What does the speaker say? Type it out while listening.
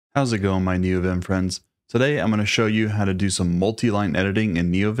How's it going, my Neovim friends? Today I'm going to show you how to do some multi-line editing in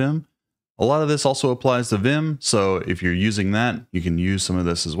Neovim. A lot of this also applies to Vim, so if you're using that, you can use some of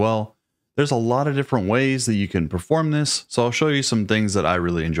this as well. There's a lot of different ways that you can perform this, so I'll show you some things that I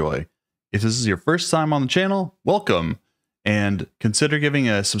really enjoy. If this is your first time on the channel, welcome! And consider giving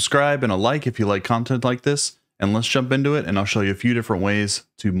a subscribe and a like if you like content like this, and let's jump into it and I'll show you a few different ways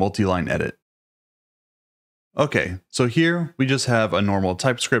to multi-line edit. Okay, so here we just have a normal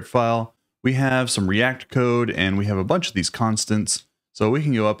TypeScript file. We have some React code and we have a bunch of these constants. So we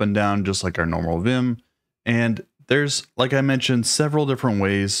can go up and down just like our normal Vim. And there's, like I mentioned, several different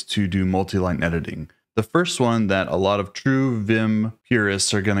ways to do multi-line editing. The first one that a lot of true Vim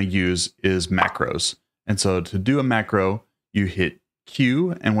purists are going to use is macros. And so to do a macro, you hit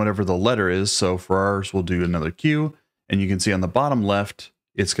Q and whatever the letter is. So for ours, we'll do another Q. And you can see on the bottom left,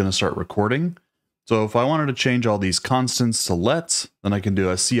 it's going to start recording. So if I wanted to change all these constants to let, then I can do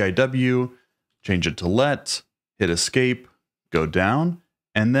a CIW, change it to let, hit escape, go down,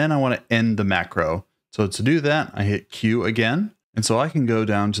 and then I want to end the macro. So to do that, I hit Q again. And so I can go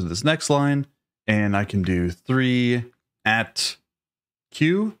down to this next line and I can do 3 at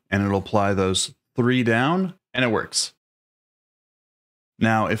Q and it'll apply those 3 down and it works.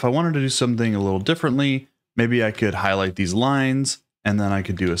 Now, if I wanted to do something a little differently, maybe I could highlight these lines and then I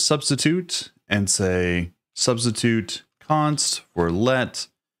could do a substitute and say substitute const for let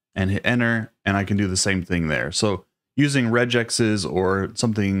and hit enter, and I can do the same thing there. So using regexes or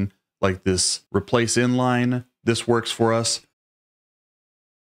something like this replace inline, this works for us.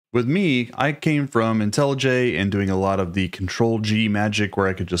 With me, I came from IntelliJ and doing a lot of the Control-G magic where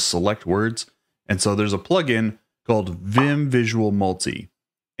I could just select words. And so there's a plugin called Vim Visual Multi.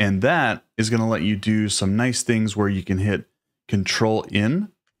 And that is going to let you do some nice things where you can hit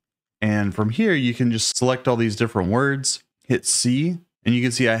Control-in. And from here, you can just select all these different words, hit C, and you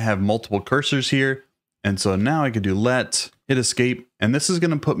can see I have multiple cursors here. And so now I could do let, hit escape, and this is going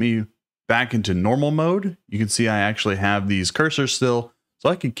to put me back into normal mode. You can see I actually have these cursors still, so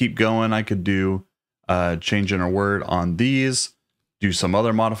I could keep going. I could do change inner word on these, do some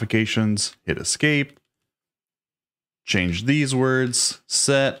other modifications, hit escape, change these words,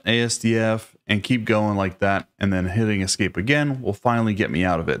 set ASDF, and keep going like that. And then hitting escape again will finally get me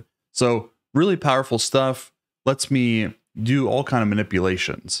out of it. So really powerful stuff, lets me do all kind of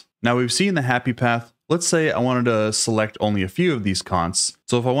manipulations. Now we've seen the happy path. Let's say I wanted to select only a few of these consts.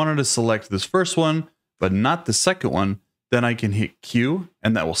 So if I wanted to select this first one, but not the second one, then I can hit Q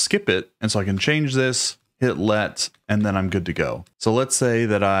and that will skip it. And so I can change this, hit let, and then I'm good to go. So let's say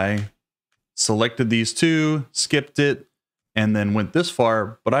that I selected these two, skipped it, and then went this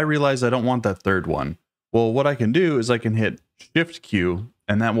far, but I realized I don't want that third one. Well, what I can do is I can hit Shift Q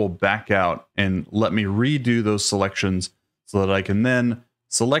and that will back out and let me redo those selections so that I can then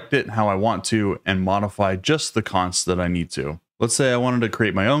select it how I want to and modify just the const that I need to. Let's say I wanted to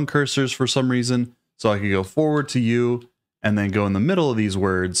create my own cursors for some reason, so I could go forward to U and then go in the middle of these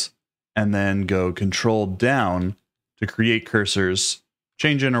words and then go Control down to create cursors,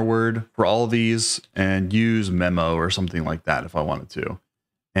 change inner word for all of these and use memo or something like that if I wanted to.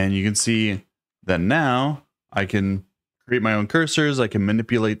 And you can see that now I can create my own cursors, I can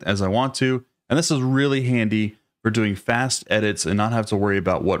manipulate as I want to, and this is really handy for doing fast edits and not have to worry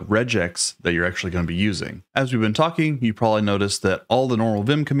about what regex that you're actually going to be using. As we've been talking, you probably noticed that all the normal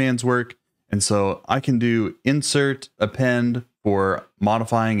Vim commands work, and so I can do insert, append for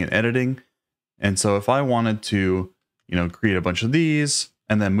modifying and editing. And so if I wanted to, create a bunch of these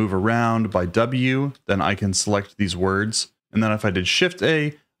and then move around by W, then I can select these words. And then if I did Shift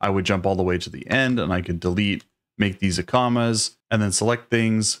A, I would jump all the way to the end and I could delete, make these a commas, and then select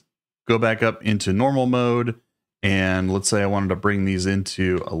things, go back up into normal mode. And let's say I wanted to bring these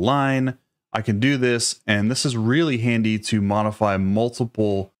into a line. I can do this, and this is really handy to modify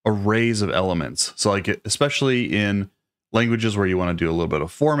multiple arrays of elements. So like, especially in languages where you want to do a little bit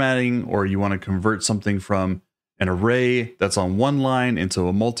of formatting, or you want to convert something from an array that's on one line into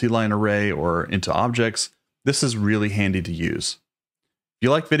a multi-line array or into objects, this is really handy to use. If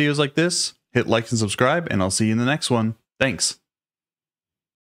you like videos like this, hit like and subscribe, and I'll see you in the next one. Thanks.